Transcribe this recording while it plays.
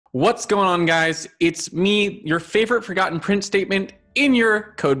What's going on, guys? It's me, your favorite forgotten print statement in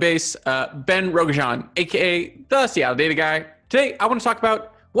your code base, Ben Rogajan, aka the Seattle Data Guy. Today, I want to talk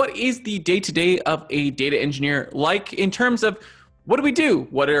about what is the day-to-day of a data engineer like in terms of what do we do?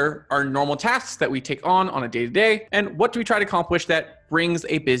 What are our normal tasks that we take on a day-to-day? And what do we try to accomplish that brings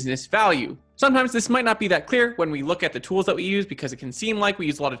a business value? Sometimes this might not be that clear when we look at the tools that we use because it can seem like we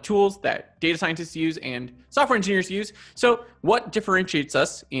use a lot of tools that data scientists use and software engineers use. So what differentiates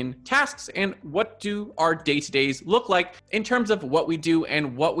us in tasks and what do our day-to-days look like in terms of what we do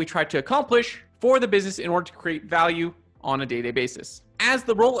and what we try to accomplish for the business in order to create value on a day-to-day basis? As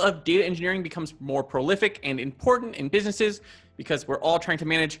the role of data engineering becomes more prolific and important in businesses, because we're all trying to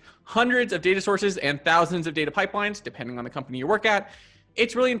manage hundreds of data sources and thousands of data pipelines, depending on the company you work at,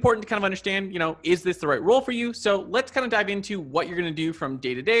 it's really important to kind of understand, is this the right role for you? So let's kind of dive into what you're going to do from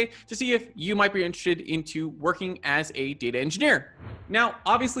day to day to see if you might be interested into working as a data engineer. Now,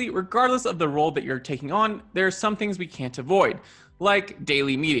 obviously, regardless of the role that you're taking on, there are some things we can't avoid, like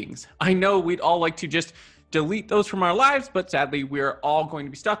daily meetings. I know we'd all like to just delete those from our lives, but sadly, we're all going to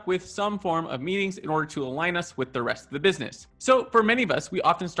be stuck with some form of meetings in order to align us with the rest of the business. So for many of us, we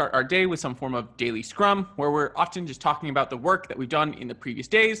often start our day with some form of daily scrum, where we're often just talking about the work that we've done in the previous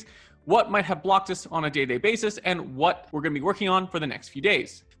days, what might have blocked us on a day-to-day basis, and what we're going to be working on for the next few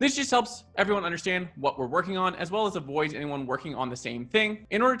days. This just helps everyone understand what we're working on, as well as avoid anyone working on the same thing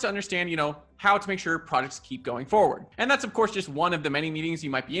in order to understand, how to make sure projects keep going forward. And that's, of course, just one of the many meetings you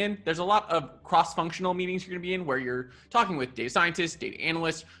might be in. There's a lot of cross-functional meetings you're going to be in where you're talking with data scientists, data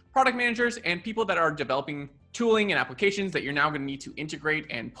analysts, product managers, and people that are developing tooling and applications that you're now going to need to integrate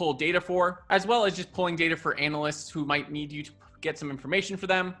and pull data for, as well as just pulling data for analysts who might need you to get some information for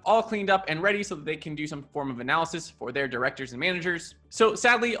them, all cleaned up and ready so that they can do some form of analysis for their directors and managers. So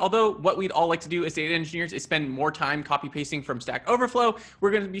sadly, although what we'd all like to do as data engineers is spend more time copy pasting from Stack Overflow, we're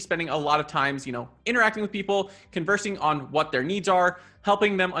going to be spending a lot of times, interacting with people, conversing on what their needs are,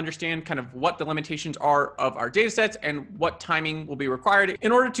 helping them understand kind of what the limitations are of our data sets and what timing will be required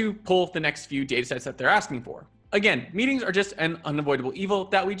in order to pull the next few data sets that they're asking for. Again, meetings are just an unavoidable evil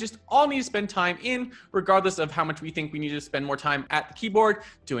that we just all need to spend time in, regardless of how much we think we need to spend more time at the keyboard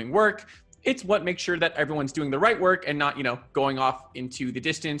doing work. It's what makes sure that everyone's doing the right work and not, going off into the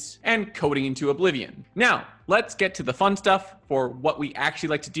distance and coding into oblivion. Now, let's get to the fun stuff for what we actually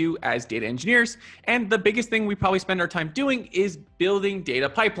like to do as data engineers. And the biggest thing we probably spend our time doing is building data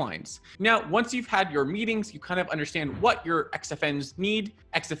pipelines. Now, once you've had your meetings, you kind of understand what your XFNs need,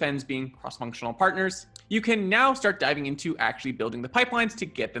 XFNs being cross-functional partners. You can now start diving into actually building the pipelines to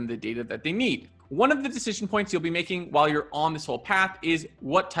get them the data that they need. One of the decision points you'll be making while you're on this whole path is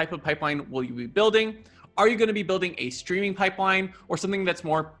what type of pipeline will you be building? Are you going to be building a streaming pipeline or something that's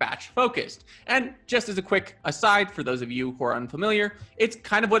more batch focused? And just as a quick aside, for those of you who are unfamiliar, it's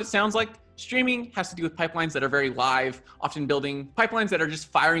kind of what it sounds like. Streaming has to do with pipelines that are very live, often building pipelines that are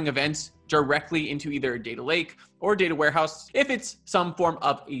just firing events directly into either a data lake or data warehouse if it's some form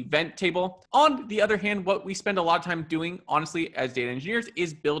of event table. On the other hand, what we spend a lot of time doing, honestly, as data engineers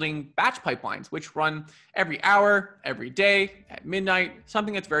is building batch pipelines, which run every hour, every day, at midnight,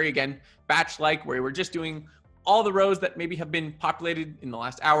 something that's very, again, batch-like, where we're just doing all the rows that maybe have been populated in the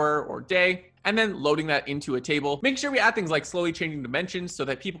last hour or day, and then loading that into a table. Make sure we add things like slowly changing dimensions so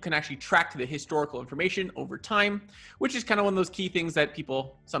that people can actually track the historical information over time, which is kind of one of those key things that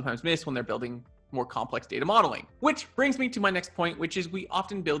people sometimes miss when they're building more complex data modeling. Which brings me to my next point, which is we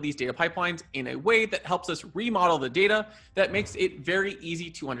often build these data pipelines in a way that helps us remodel the data that makes it very easy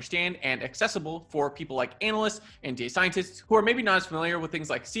to understand and accessible for people like analysts and data scientists who are maybe not as familiar with things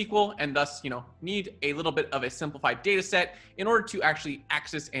like SQL and thus, need a little bit of a simplified data set in order to actually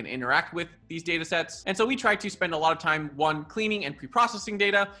access and interact with these data sets. And so we try to spend a lot of time, one, cleaning and pre-processing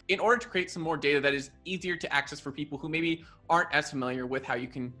data in order to create some more data that is easier to access for people who maybe aren't as familiar with how you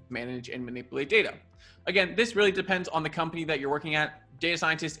can manage and manipulate data. Again, this really depends on the company that you're working at. Data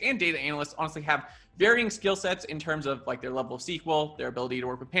scientists and data analysts honestly have varying skill sets in terms of like their level of SQL, their ability to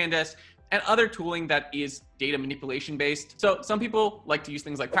work with pandas, and other tooling that is data manipulation based. So some people like to use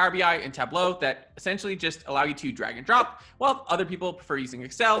things like Power BI and Tableau that essentially just allow you to drag and drop, while other people prefer using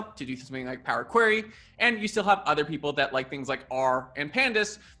Excel to do something like Power Query. And you still have other people that like things like R and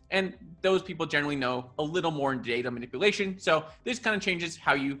Pandas, and those people generally know a little more in data manipulation. So this kind of changes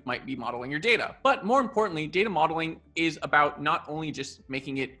how you might be modeling your data. But more importantly, data modeling is about not only just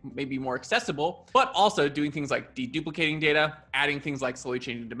making it maybe more accessible, but also doing things like deduplicating data, adding things like slowly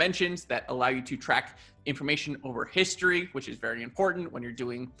changing dimensions that allow you to track information over history, which is very important when you're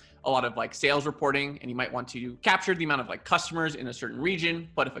doing a lot of like sales reporting, and you might want to capture the amount of like customers in a certain region.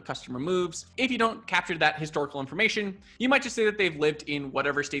 But if a customer moves, if you don't capture that historical information, you might just say that they've lived in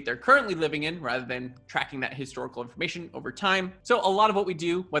whatever state they're currently living in rather than tracking that historical information over time. So a lot of what we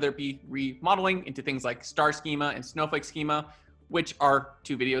do, whether it be remodeling into things like star schema and snowflake schema, which are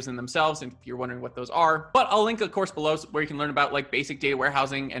two videos in themselves, and if you're wondering what those are. But I'll link a course below where you can learn about like basic data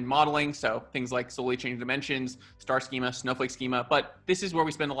warehousing and modeling. So things like solely change dimensions, star schema, snowflake schema. But this is where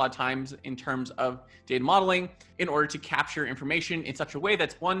we spend a lot of times in terms of data modeling in order to capture information in such a way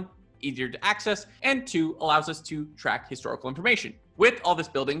that's one, easier to access, and two, allows us to track historical information. With all this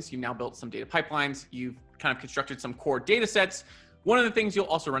buildings, you've now built some data pipelines, you've kind of constructed some core data sets. One of the things you'll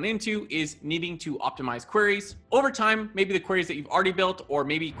also run into is needing to optimize queries. Over time, maybe the queries that you've already built, or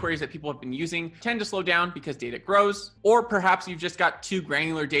maybe queries that people have been using, tend to slow down because data grows. Or perhaps you've just got too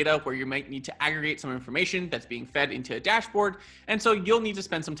granular data where you might need to aggregate some information that's being fed into a dashboard. And so you'll need to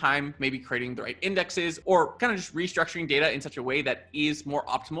spend some time maybe creating the right indexes or kind of just restructuring data in such a way that is more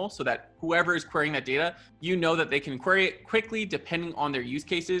optimal so that whoever is querying that data, you know that they can query it quickly depending on their use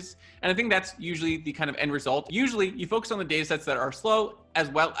cases. And I think that's usually the kind of end result. Usually you focus on the data sets that are slow as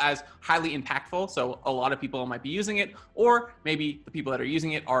well as highly impactful. So a lot of people might be using it, or maybe the people that are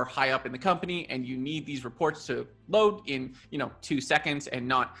using it are high up in the company and you need these reports to load in, 2 seconds and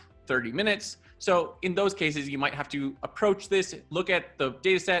not 30 minutes. So in those cases, you might have to approach this, look at the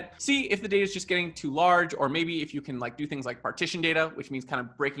data set, see if the data is just getting too large, or maybe if you can do things like partition data, which means kind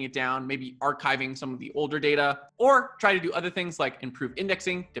of breaking it down, maybe archiving some of the older data, or try to do other things like improve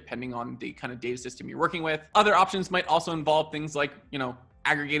indexing, depending on the kind of data system you're working with. Other options might also involve things like,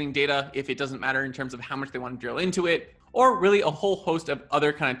 aggregating data if it doesn't matter in terms of how much they want to drill into it, or really a whole host of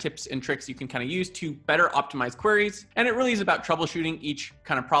other kind of tips and tricks you can kind of use to better optimize queries. And it really is about troubleshooting each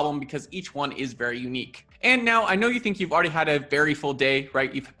kind of problem because each one is very unique. And now I know you think you've already had a very full day,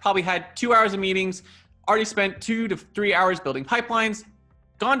 right? You've probably had 2 hours of meetings, already spent 2 to 3 hours building pipelines,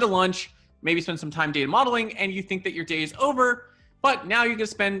 gone to lunch, maybe spend some time data modeling, and you think that your day is over, but now you're gonna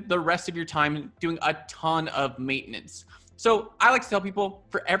spend the rest of your time doing a ton of maintenance. So I like to tell people,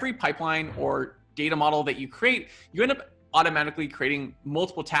 for every pipeline or data model that you create, you end up automatically creating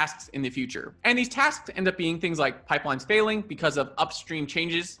multiple tasks in the future. And these tasks end up being things like pipelines failing because of upstream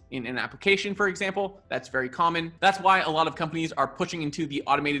changes in an application, for example. That's very common. That's why a lot of companies are pushing into the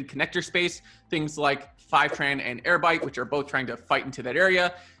automated connector space, things like Fivetran and Airbyte, which are both trying to fight into that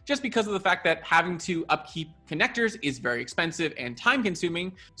area, just because of the fact that having to upkeep connectors is very expensive and time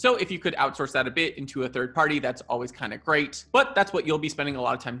consuming. So if you could outsource that a bit into a third party, that's always kind of great. But that's what you'll be spending a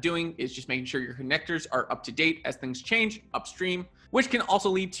lot of time doing, is just making sure your connectors are up to date as things change upstream, which can also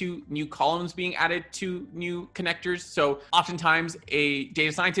lead to new columns being added to new connectors. So oftentimes a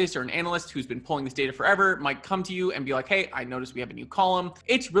data scientist or an analyst who's been pulling this data forever might come to you and be like, hey, I noticed we have a new column.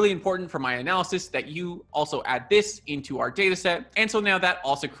 It's really important for my analysis that you also add this into our data set. And so now that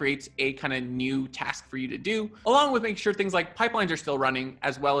also creates a kind of new task for you to do, along with making sure things like pipelines are still running,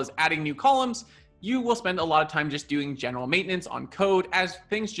 as well as adding new columns. You will spend a lot of time just doing general maintenance on code as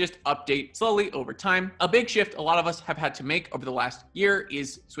things just update slowly over time. A big shift a lot of us have had to make over the last year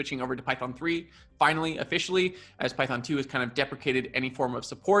is switching over to Python 3, finally, officially, as Python 2 has kind of deprecated any form of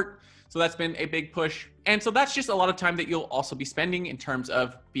support. So that's been a big push. And so that's just a lot of time that you'll also be spending in terms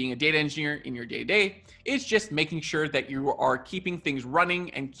of being a data engineer in your day-to-day. It's just making sure that you are keeping things running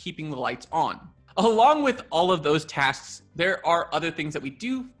and keeping the lights on. Along with all of those tasks, there are other things that we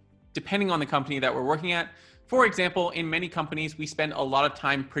do depending on the company that we're working at. For example, in many companies, we spend a lot of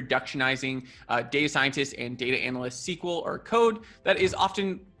time productionizing data scientists and data analysts SQL or code that is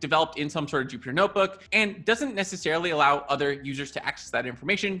often developed in some sort of Jupyter notebook and doesn't necessarily allow other users to access that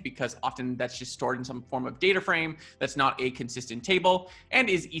information because often that's just stored in some form of data frame that's not a consistent table and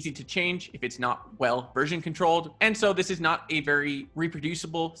is easy to change if it's not well version controlled. And so this is not a very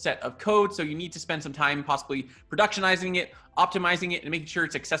reproducible set of code. So you need to spend some time possibly productionizing it, optimizing it, and making sure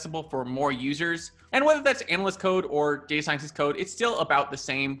it's accessible for more users. And whether that's analyst code or data scientist code, it's still about the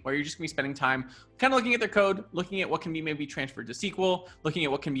same, where you're just gonna be spending time kind of looking at their code, looking at what can be maybe transferred to SQL, looking at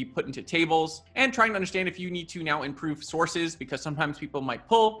what can be put into tables, and trying to understand if you need to now improve sources, because sometimes people might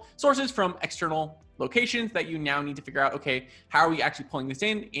pull sources from external locations that you now need to figure out, okay, how are we actually pulling this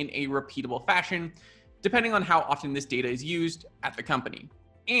in a repeatable fashion, depending on how often this data is used at the company.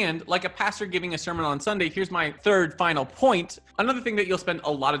 And like a pastor giving a sermon on Sunday, here's my third final point. Another thing that you'll spend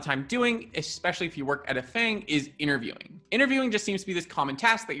a lot of time doing, especially if you work at a FANG, is interviewing. Interviewing just seems to be this common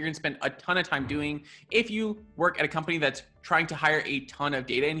task that you're going to spend a ton of time doing if you work at a company that's trying to hire a ton of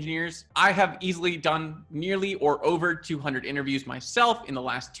data engineers. I have easily done nearly or over 200 interviews myself in the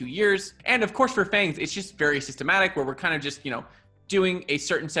last 2 years. And of course, for FANGs, it's just very systematic where we're kind of just, doing a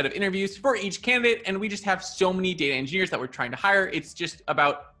certain set of interviews for each candidate. And we just have so many data engineers that we're trying to hire. It's just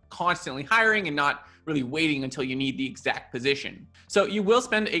about constantly hiring and not really waiting until you need the exact position. So you will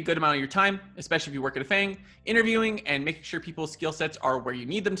spend a good amount of your time, especially if you work at a FANG, interviewing and making sure people's skill sets are where you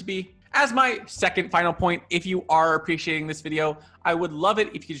need them to be. As my second final point, if you are appreciating this video, I would love it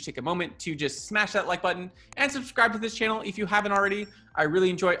if you could just take a moment to just smash that like button and subscribe to this channel if you haven't already. I really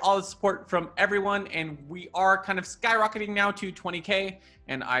enjoy all the support from everyone, and we are kind of skyrocketing now to 20K,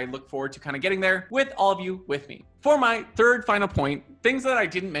 and I look forward to kind of getting there with all of you with me. For my third final point, things that I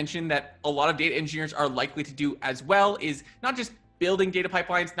didn't mention that a lot of data engineers are likely to do as well is not just building data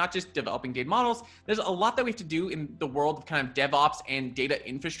pipelines, not just developing data models. There's a lot that we have to do in the world of kind of DevOps and data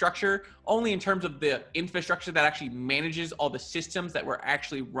infrastructure, only in terms of the infrastructure that actually manages all the systems that we're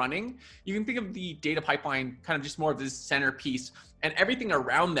actually running. You can think of the data pipeline kind of just more of this centerpiece, and everything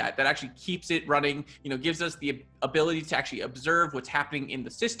around that actually keeps it running, gives us the ability to actually observe what's happening in the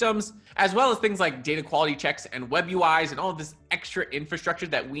systems, as well as things like data quality checks and web UIs and all of this extra infrastructure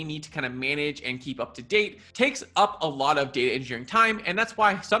that we need to kind of manage and keep up to date takes up a lot of data engineering time. And that's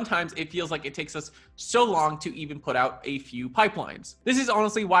why sometimes it feels like it takes us so long to even put out a few pipelines. This is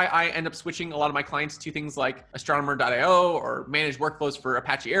honestly why I end up switching a lot of my clients to things like Astronomer.io or managed workflows for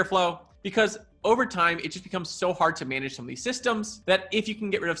Apache Airflow, because over time, it just becomes so hard to manage some of these systems that if you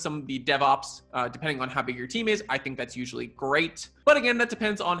can get rid of some of the DevOps, depending on how big your team is, I think that's usually great. But again, that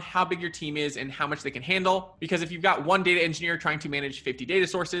depends on how big your team is and how much they can handle. Because if you've got one data engineer trying to manage 50 data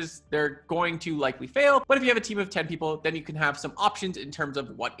sources, they're going to likely fail. But if you have a team of 10 people, then you can have some options in terms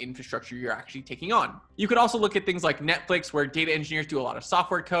of what infrastructure you're actually taking on. You could also look at things like Netflix, where data engineers do a lot of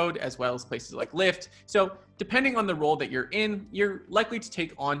software code, as well as places like Lyft. So depending on the role that you're in, you're likely to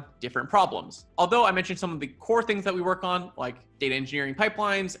take on different problems. Although I mentioned some of the core things that we work on, like data engineering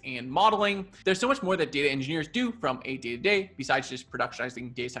pipelines and modeling, there's so much more that data engineers do from a day-to-day besides just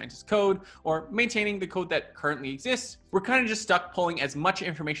productionizing data scientist code or maintaining the code that currently exists. We're kind of just stuck pulling as much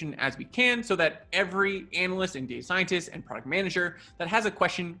information as we can so that every analyst and data scientist and product manager that has a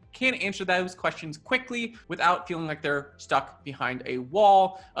question can answer those questions quickly without feeling like they're stuck behind a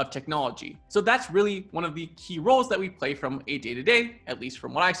wall of technology. So that's really one of the key roles that we play from a day-to-day, at least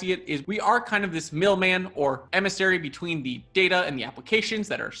from what I see it, is we are kind of this middleman or emissary between the data and the applications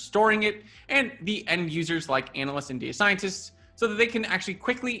that are storing it and the end users like analysts and data scientists, so that they can actually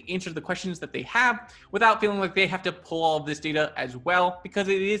quickly answer the questions that they have without feeling like they have to pull all of this data as well, because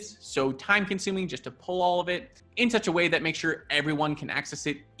it is so time consuming just to pull all of it in such a way that makes sure everyone can access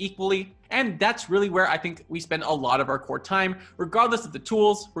it equally. And that's really where I think we spend a lot of our core time, regardless of the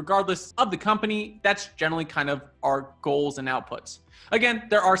tools, regardless of the company. That's generally kind of our goals and outputs. Again,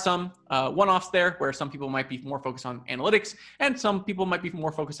 there are some one-offs there where some people might be more focused on analytics and some people might be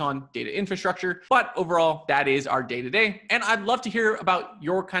more focused on data infrastructure. But overall, that is our day-to-day. And I'd love to hear about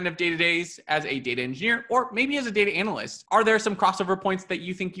your kind of day-to-days as a data engineer or maybe as a data analyst. Are there some crossover points that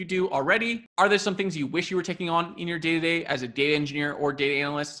you think you do already? Are there some things you wish you were taking on in your day-to-day as a data engineer or data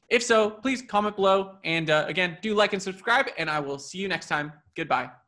analyst? If so, please comment below. And again, do like and subscribe, and I will see you next time. Goodbye.